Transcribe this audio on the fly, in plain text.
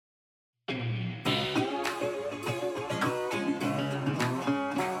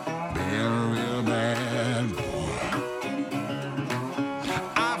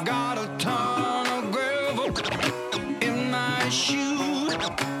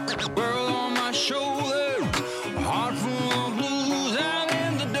my shoulder, heart full of blues out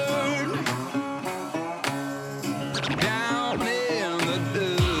in the dirt, down in the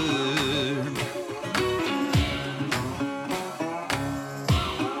dirt.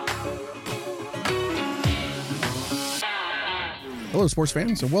 Hello, sports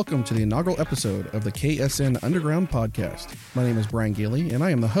fans, and welcome to the inaugural episode of the KSN Underground Podcast. My name is Brian Gailey, and I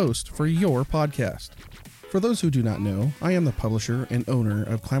am the host for your podcast. For those who do not know, I am the publisher and owner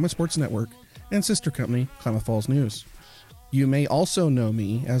of Klamath Sports Network and sister company, Klamath Falls News. You may also know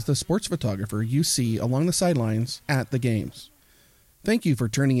me as the sports photographer you see along the sidelines at the games. Thank you for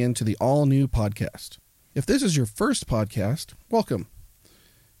tuning in to the all-new podcast. If this is your first podcast, welcome.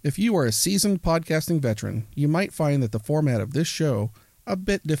 If you are a seasoned podcasting veteran, you might find that the format of this show a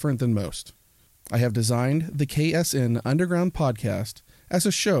bit different than most. I have designed the KSN Underground Podcast as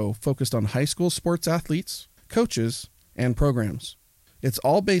a show focused on high school sports athletes, coaches, and programs. It's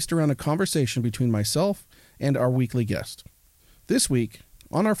all based around a conversation between myself and our weekly guest. This week,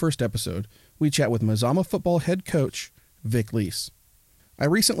 on our first episode, we chat with Mazama football head coach, Vic Lease. I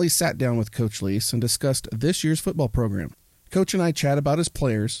recently sat down with Coach Lease and discussed this year's football program. Coach and I chat about his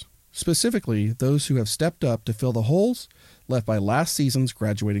players, specifically those who have stepped up to fill the holes left by last season's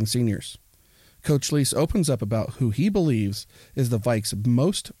graduating seniors. Coach Lease opens up about who he believes is the Vikes'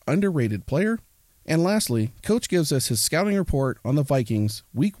 most underrated player. And lastly, Coach gives us his scouting report on the Vikings'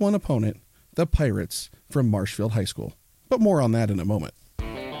 Week 1 opponent, the Pirates from Marshfield High School. But more on that in a moment.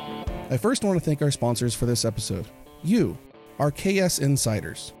 I first want to thank our sponsors for this episode. You, our KS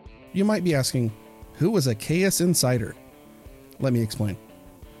Insiders. You might be asking, who is a KS Insider? Let me explain.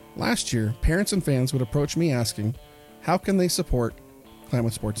 Last year, parents and fans would approach me asking, how can they support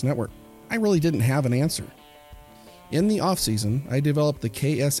Klamath Sports Network? I really didn't have an answer. In the off-season, I developed the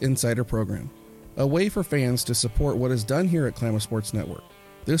KS Insider program, a way for fans to support what is done here at Klamath Sports Network.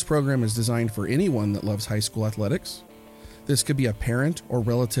 This program is designed for anyone that loves high school athletics. This could be a parent or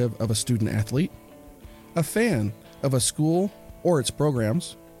relative of a student athlete, a fan of a school or its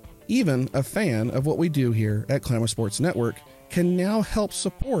programs, even a fan of what we do here at Klamath Sports Network can now help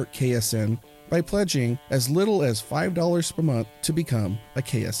support KSN by pledging as little as $5 per month to become a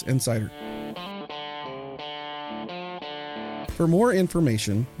KS Insider. For more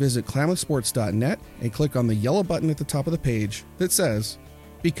information, visit klamathsports.net and click on the yellow button at the top of the page that says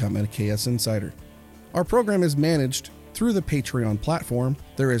Become a KS Insider. Our program is managed through the Patreon platform.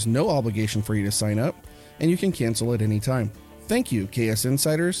 There is no obligation for you to sign up, and you can cancel at any time. Thank you, KS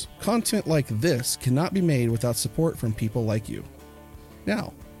Insiders. Content like this cannot be made without support from people like you.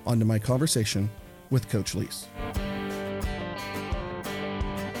 Now, on to my conversation with Coach Lease.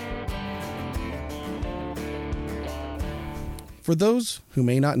 For those who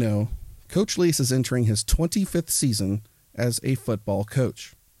may not know, Coach Lease is entering his 25th season as a football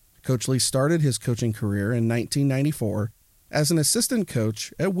coach. Coach Lease started his coaching career in 1994 as an assistant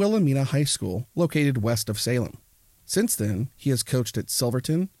coach at Wilhelmina High School, located west of Salem. Since then, he has coached at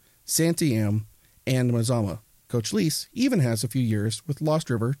Silverton, Santee Ann, and Mazama. Coach Lease even has a few years with Lost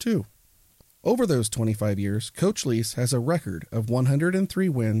River, too. Over those 25 years, Coach Lease has a record of 103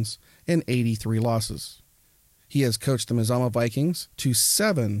 wins and 83 losses. He has coached the Mazama Vikings to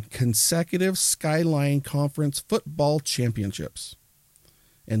 7 consecutive Skyline Conference football championships.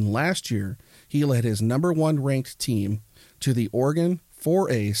 And last year, he led his number 1 ranked team to the Oregon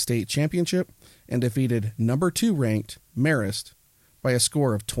 4A state championship and defeated number 2 ranked Marist by a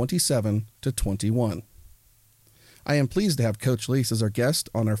score of 27-21. I am pleased to have Coach Lease as our guest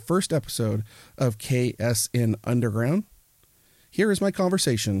on our first episode of KSN Underground. Here is my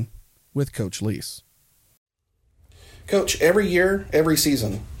conversation with Coach Lease. Coach, every year, every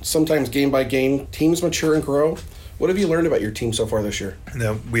season, sometimes game by game, teams mature and grow. What have you learned about your team so far this year?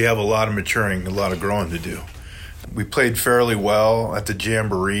 Now, we have a lot of maturing, a lot of growing to do. We played fairly well at the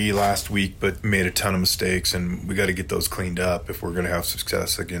Jamboree last week, but made a ton of mistakes, and we got to get those cleaned up if we're going to have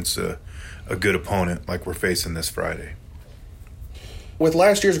success against a good opponent like we're facing this Friday. With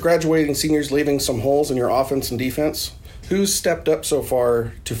last year's graduating seniors leaving some holes in your offense and defense, who's stepped up so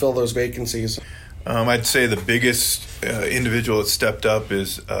far to fill those vacancies? I'd say the biggest individual that stepped up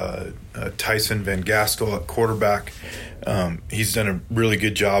is Tyson Van Gastel at quarterback. He's done a really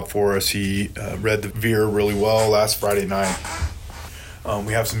good job for us. He read the veer really well last Friday night.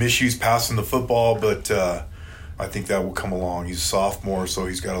 We have some issues passing the football, but I think that will come along. He's a sophomore, so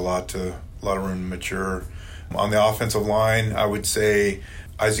he's got a lot of room to mature. On the offensive line, I would say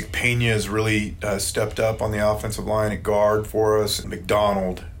Isaac Pena has really stepped up on the offensive line at guard for us.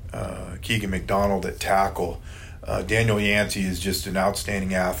 Keegan McDonald at tackle. Daniel Yancey is just an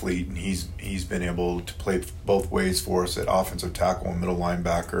outstanding athlete, and he's been able to play both ways for us at offensive tackle and middle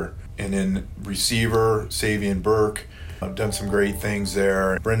linebacker. And then receiver, Savion Burke, I've done some great things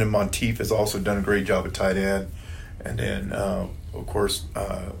there. Brendan Monteith has also done a great job at tight end. And then, of course,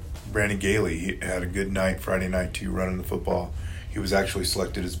 Brandon Gailey, he had a good night Friday night too, running the football. He was actually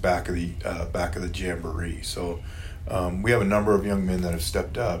selected as back of the jamboree. So we have a number of young men that have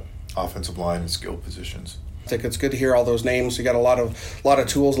stepped up, offensive line and skill positions. I think it's good to hear all those names. You got a lot of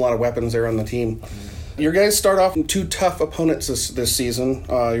tools, a lot of weapons there on the team. Mm-hmm. Your guys start off in 2 tough opponents this season.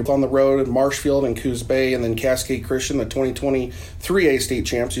 You're on the road at Marshfield and Coos Bay, and then Cascade Christian, the 2023 A-State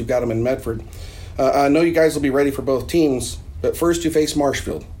champs. You've got them in Medford. I know you guys will be ready for both teams, but first you face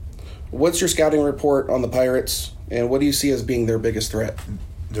Marshfield. What's your scouting report on the Pirates, and what do you see as being their biggest threat?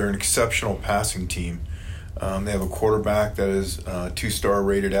 They're an exceptional passing team. They have a quarterback that is a 2-star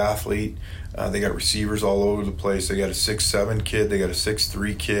rated athlete. They got receivers all over the place. They got a 6'7" kid. They got a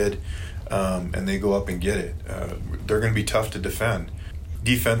 6'3" kid, and they go up and get it. They're going to be tough to defend.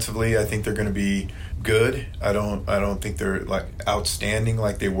 Defensively, I think they're going to be good. I don't think they're like outstanding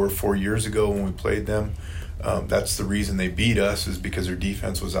like they were 4 years ago when we played them. That's the reason they beat us, is because their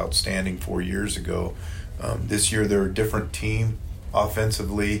defense was outstanding 4 years ago. This year they're a different team.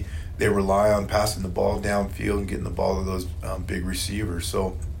 Offensively, they rely on passing the ball downfield and getting the ball to those big receivers.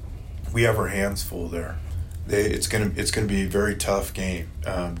 So we have our hands full there. It's gonna be a very tough game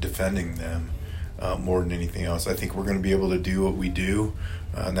defending them more than anything else. I think we're going to be able to do what we do,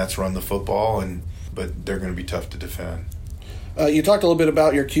 and that's run the football. But they're going to be tough to defend. You talked a little bit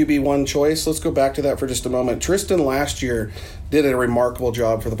about your QB1 choice. Let's go back to that for just a moment. Tristan last year did a remarkable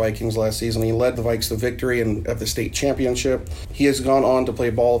job for the Vikings last season. He led the Vikes to victory of the state championship. He has gone on to play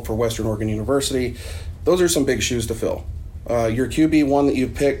ball for Western Oregon University. Those are some big shoes to fill. Your QB1 that you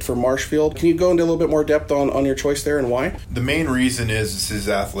picked for Marshfield, can you go into a little bit more depth on your choice there and why? The main reason is his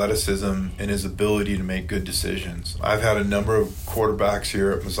athleticism and his ability to make good decisions. I've had a number of quarterbacks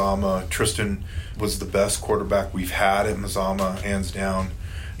here at Mazama. Tristan was the best quarterback we've had at Mazama, hands down.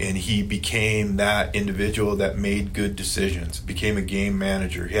 And he became that individual that made good decisions, became a game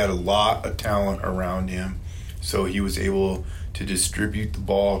manager. He had a lot of talent around him, so he was able to distribute the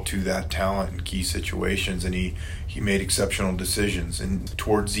ball to that talent in key situations, and he made exceptional decisions. And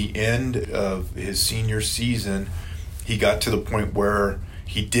towards the end of his senior season, he got to the point where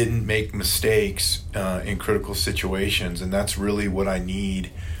he didn't make mistakes in critical situations, and that's really what I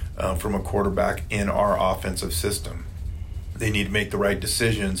need from a quarterback in our offensive system. They need to make the right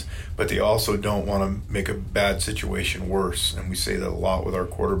decisions, but they also don't want to make a bad situation worse. And we say that a lot with our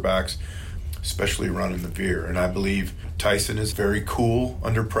quarterbacks, especially running the veer. And I believe Tyson is very cool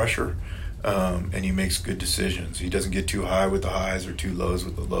under pressure, and he makes good decisions. He doesn't get too high with the highs or too lows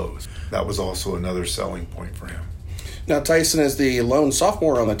with the lows. That was also another selling point for him. Now, Tyson is the lone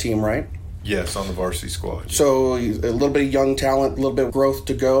sophomore on the team, right? Yes, on the varsity squad. Yeah. So a little bit of young talent, a little bit of growth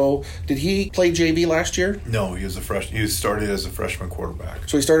to go. Did he play JV last year? No, he was He started as a freshman quarterback.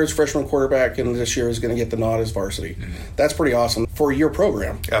 So he started as freshman quarterback, and this year is going to get the nod as varsity. Mm-hmm. That's pretty awesome for your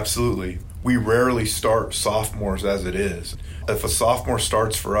program. Absolutely. We rarely start sophomores as it is. If a sophomore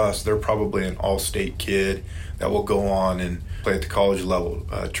starts for us, they're probably an all-state kid that will go on and play at the college level.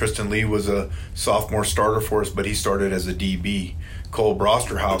 Tristan Lee was a sophomore starter for us, but he started as a DB. Cole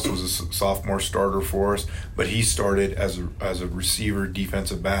Brosterhouse was a sophomore starter for us, but he started as a receiver,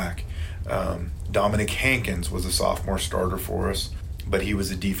 defensive back. Dominic Hankins was a sophomore starter for us, but he was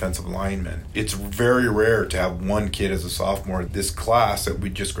a defensive lineman. It's very rare to have one kid as a sophomore. This class that we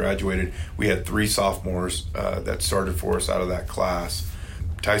just graduated, we had 3 sophomores that started for us out of that class.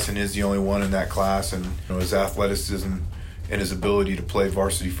 Tyson is the only one in that class, and his athleticism and his ability to play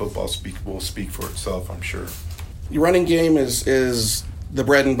varsity football will speak for itself, I'm sure. Your running game is the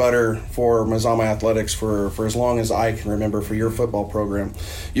bread and butter for Mazama Athletics for as long as I can remember for your football program.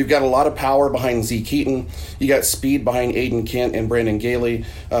 You've got a lot of power behind Zeke Keaton. You got speed behind Aiden Kent and Brandon Gailey.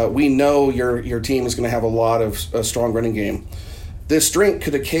 We know your team is going to have a lot of a strong running game. This strength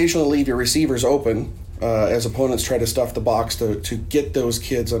could occasionally leave your receivers open as opponents try to stuff the box to get those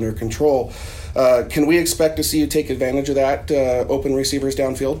kids under control. Can we expect to see you take advantage of that, open receivers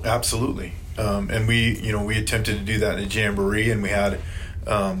downfield? Absolutely. And we attempted to do that in a jamboree, and we had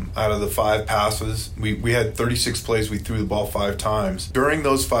out of the 5 passes, we had 36 plays. We threw the ball 5 times. During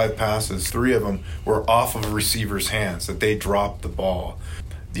those 5 passes, 3 of them were off of a receiver's hands, that they dropped the ball.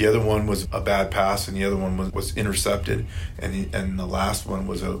 The other one was a bad pass, and the other one was intercepted, and the last one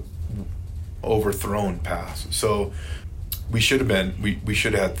was a overthrown pass. So we should have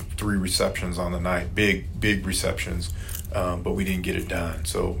had 3 receptions on the night, big receptions. But we didn't get it done.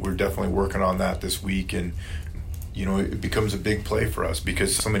 So we're definitely working on that this week, and it becomes a big play for us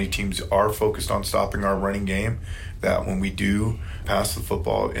because so many teams are focused on stopping our running game that when we do pass the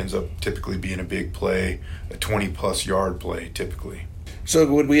football, it ends up typically being a big play, a 20-plus yard play typically. So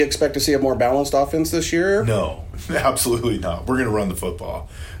would we expect to see a more balanced offense this year? No, absolutely not. We're going to run the football.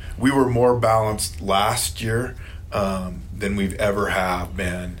 We were more balanced last year than we've ever have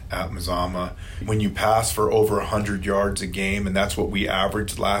been at Mazama. When you pass for over 100 yards a game, and that's what we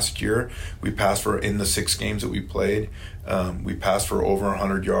averaged last year, we passed for, in the 6 games that we played, we passed for over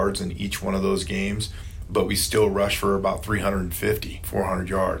 100 yards in each one of those games, but we still rushed for about 350, 400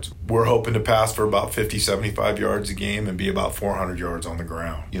 yards. We're hoping to pass for about 50, 75 yards a game and be about 400 yards on the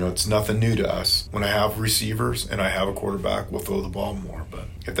ground. It's nothing new to us. When I have receivers and I have a quarterback, we'll throw the ball more, but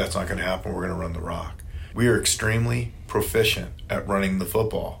if that's not going to happen, we're going to run the rock. We are extremely proficient at running the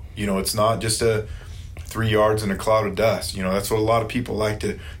football. It's not just a 3 yards in a cloud of dust. That's what a lot of people like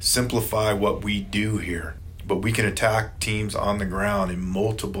to simplify what we do here. But we can attack teams on the ground in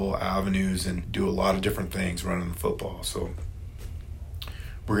multiple avenues and do a lot of different things running the football. So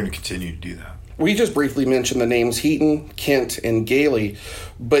we're going to continue to do that. We just briefly mentioned the names Heaton, Kent, and Gailey,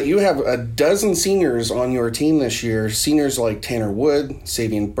 but you have a dozen seniors on your team this year. Seniors like Tanner Wood,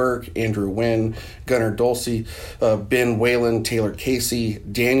 Savian Burke, Andrew Wynn, Gunnar Dulce, Ben Whalen, Taylor Casey,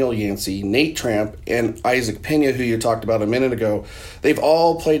 Daniel Yancey, Nate Tramp, and Isaac Pena, who you talked about a minute ago. They've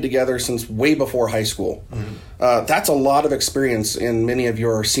all played together since way before high school. Mm-hmm. That's a lot of experience in many of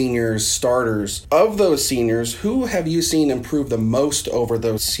your seniors, starters. Of those seniors, who have you seen improve the most over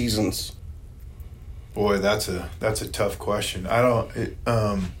those seasons? Boy, that's a tough question. I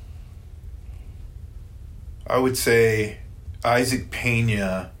would say Isaac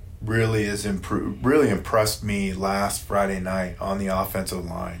Pena really impressed me last Friday night on the offensive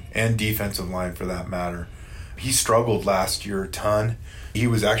line and defensive line for that matter. He struggled last year a ton. He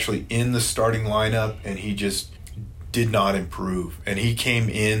was actually in the starting lineup and he just did not improve. And he came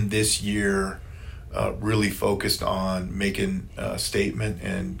in this year really focused on making a statement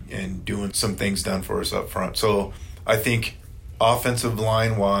and doing some things done for us up front. So I think offensive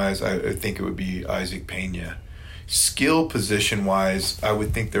line wise, I think it would be Isaac Pena. Skill position wise, I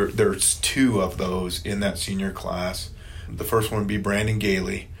would think there's 2 of those in that senior class. The first one would be Brandon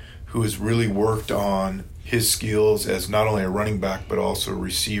Gailey, who has really worked on his skills as not only a running back but also a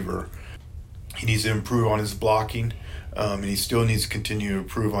receiver. He needs to improve on his blocking. And he still needs to continue to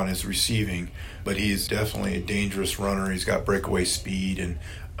improve on his receiving, but he's definitely a dangerous runner. He's got breakaway speed,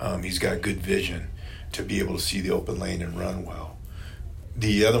 and he's got good vision to be able to see the open lane and run well.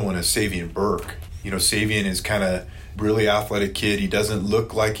 The other one is Savian Burke. Savian is kind of really athletic kid. He doesn't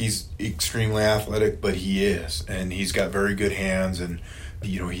look like he's extremely athletic, but he is, and he's got very good hands, and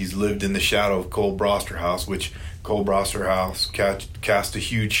he's lived in the shadow of Cole Brosterhouse, which Cole Brosterhouse cast a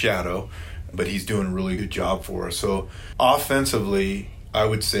huge shadow, but he's doing a really good job for us. So offensively, I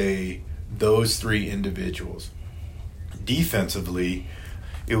would say those 3 individuals. Defensively,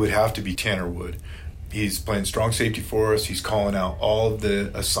 it would have to be Tanner Wood. He's playing strong safety for us. He's calling out all of the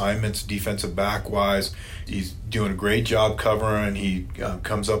assignments defensive back-wise. He's doing a great job covering. He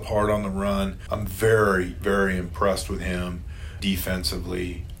comes up hard on the run. I'm very, very impressed with him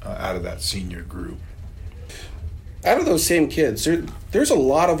defensively out of that senior group. Out of those same kids, there's a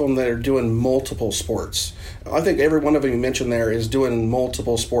lot of them that are doing multiple sports. I think every one of them you mentioned there is doing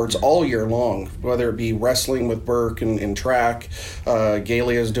multiple sports all year long, whether it be wrestling with Burke and track.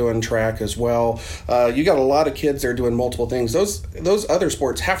 Gailey is doing track as well. You got a lot of kids that are doing multiple things. Those other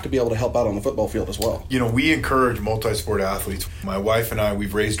sports have to be able to help out on the football field as well. We encourage multi-sport athletes. My wife and I,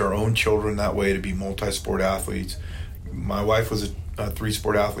 we've raised our own children that way to be multi-sport athletes. My wife was a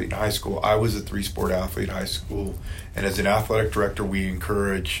 3-sport athlete in high school. I was a 3-sport athlete in high school. And as an athletic director, we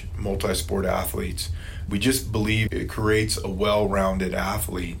encourage multi-sport athletes. We just believe it creates a well-rounded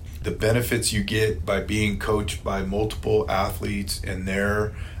athlete. The benefits you get by being coached by multiple athletes and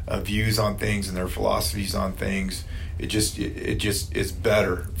their views on things and their philosophies on things, it just is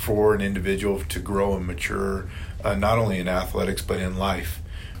better for an individual to grow and mature, not only in athletics but in life.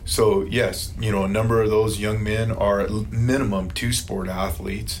 So yes, a number of those young men are at minimum 2-sport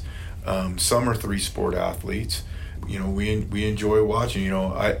athletes. Some are 3-sport athletes. We enjoy watching.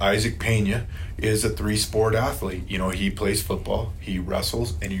 Isaac Pena is a 3-sport athlete. He plays football, he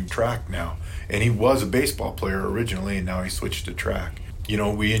wrestles, and he track now. And he was a baseball player originally, and now he switched to track.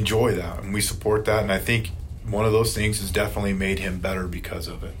 We enjoy that and we support that. And I think one of those things has definitely made him better because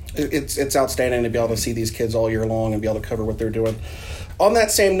of it. It's outstanding to be able to see these kids all year long and be able to cover what they're doing. On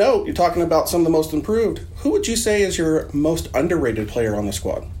that same note, you're talking about some of the most improved. Who would you say is your most underrated player on the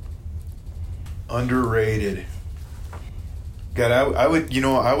squad? Underrated. God, I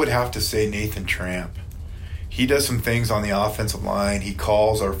would have to say Nathan Tramp. he does some things on the offensive line. He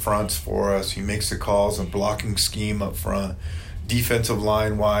calls our fronts for us. He makes the calls and blocking scheme up front. Defensive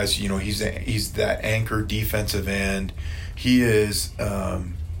line wise, he's that anchor defensive end. He is,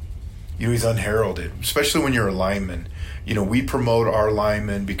 he's unheralded, especially when you're a lineman. We promote our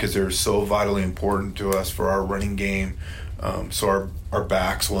linemen because they're so vitally important to us for our running game. So our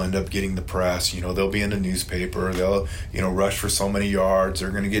backs will end up getting the press. They'll be in the newspaper. They'll, rush for so many yards.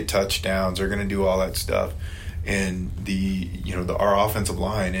 They're going to get touchdowns. They're going to do all that stuff. And our offensive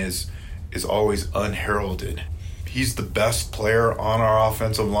line is always unheralded. He's the best player on our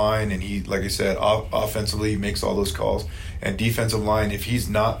offensive line, and he, like I said, offensively makes all those calls. And defensive line, if he's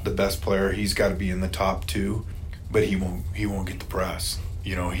not the best player, he's got to be in the top 2, but he won't get the press.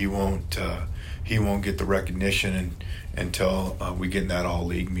 He won't get the recognition until we get in that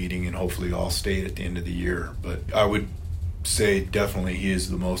all-league meeting and hopefully all-state at the end of the year. But I would say definitely he is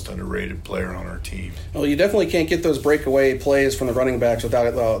the most underrated player on our team. Well, you definitely can't get those breakaway plays from the running backs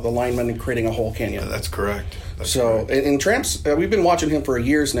without the lineman creating a hole, can you? That's correct. In Tramps, we've been watching him for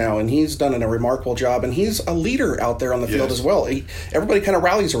years now, and he's done a remarkable job, and he's a leader out there on the field as well. Everybody kind of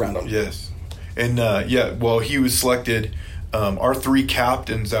rallies around him. Yes. And, he was selected. Our 3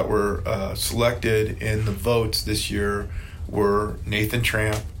 captains that were selected in the votes this year were Nathan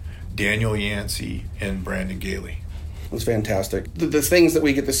Tramp, Daniel Yancey, and Brandon Gailey. It's fantastic. The things that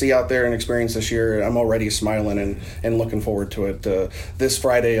we get to see out there and experience this year, I'm already smiling and looking forward to it. This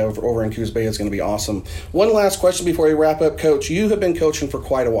Friday over in Coos Bay is going to be awesome. One last question before we wrap up, Coach. You have been coaching for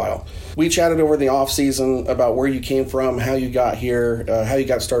quite a while. We chatted over the off season about where you came from, how you got here, how you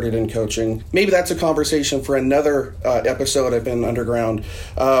got started in coaching. Maybe that's a conversation for another episode of In Underground.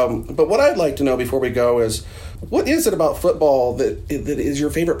 But what I'd like to know before we go is, what is it about football that is your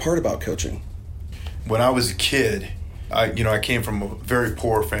favorite part about coaching? When I was a kid, I came from a very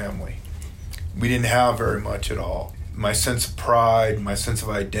poor family. We didn't have very much at all. My sense of pride, my sense of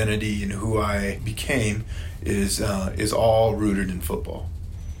identity, and who I became is all rooted in football.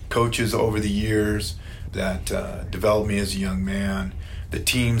 Coaches over the years that developed me as a young man, the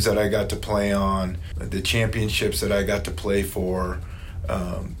teams that I got to play on, the championships that I got to play for,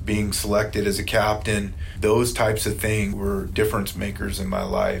 being selected as a captain, those types of things were difference makers in my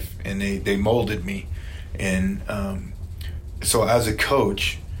life, and they molded me. And so as a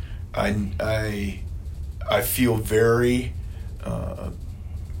coach, I feel very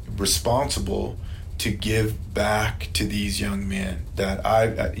responsible to give back to these young men that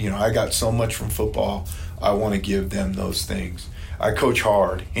I got so much from football. I want to give them those things. I coach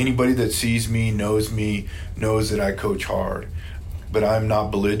hard. Anybody that sees me knows that I coach hard, but I'm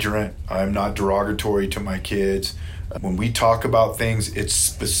not belligerent. I'm not derogatory to my kids. When we talk about things, it's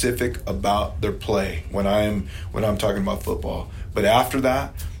specific about their play when I'm talking about football. But after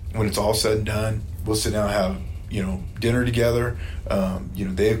that, when it's all said and done, we'll sit down and have dinner together.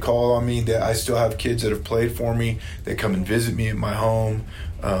 They call on me. I still have kids that have played for me. They come and visit me at my home.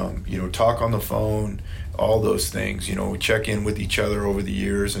 Talk on the phone. All those things. We check in with each other over the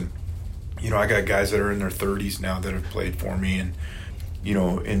years, and I got guys that are in their 30s now that have played for me, and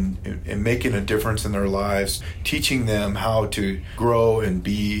in making a difference in their lives, teaching them how to grow and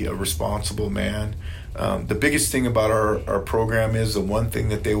be a responsible man. The biggest thing about our program is the one thing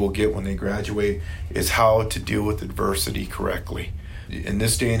that they will get when they graduate is how to deal with adversity correctly. In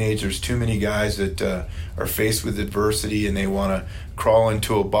this day and age, there's too many guys that are faced with adversity and they want to crawl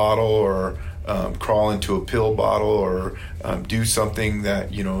into a bottle or crawl into a pill bottle or do something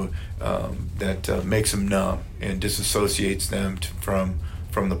that makes them numb and disassociates them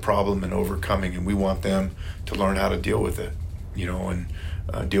from the problem and overcoming. And we want them to learn how to deal with it, and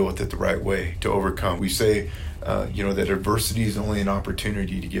deal with it the right way to overcome. We say, that adversity is only an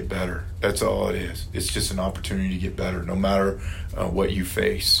opportunity to get better. That's all it is. It's just an opportunity to get better, no matter what you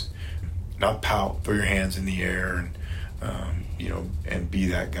face. Not pout, throw your hands in the air, and be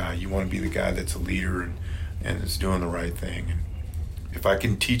that guy. You want to be the guy that's a leader and is doing the right thing. And if I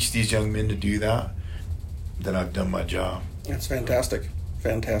can teach these young men to do that, then I've done my job. That's fantastic.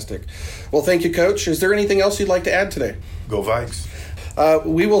 Fantastic. Well, thank you, Coach. Is there anything else you'd like to add today? Go Vikes.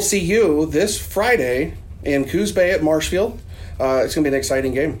 We will see you this Friday in Coos Bay at Marshfield. It's going to be an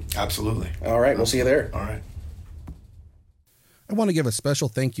exciting game. Absolutely. All right. We'll see you there. All right. I want to give a special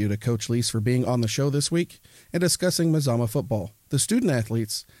thank you to Coach Lease for being on the show this week and discussing Mazama football, the student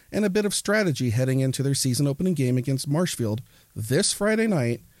athletes, and a bit of strategy heading into their season opening game against Marshfield this Friday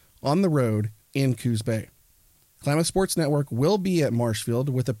night on the road in Coos Bay. Klamath Sports Network will be at Marshfield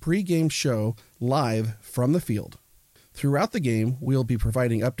with a pre-game show live from the field. Throughout the game, we'll be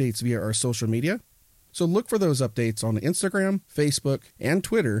providing updates via our social media, So look for those updates on Instagram, Facebook, and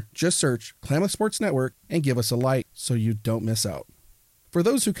Twitter. Just search Klamath Sports Network and give us a like so you don't miss out. For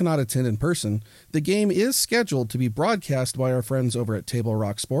those who cannot attend in person, the game is scheduled to be broadcast by our friends over at Table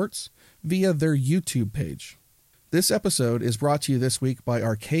Rock Sports via their YouTube page. This episode is brought to you this week by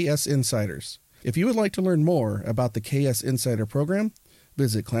our KS Insiders. If you would like to learn more about the KS Insider program,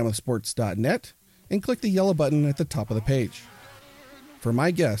 visit klamathsports.net and click the yellow button at the top of the page. For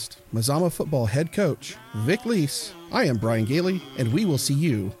my guest, Mazama football head coach, Vic Lease, I am Brian Gailey, and we will see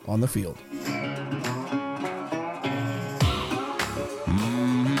you on the field.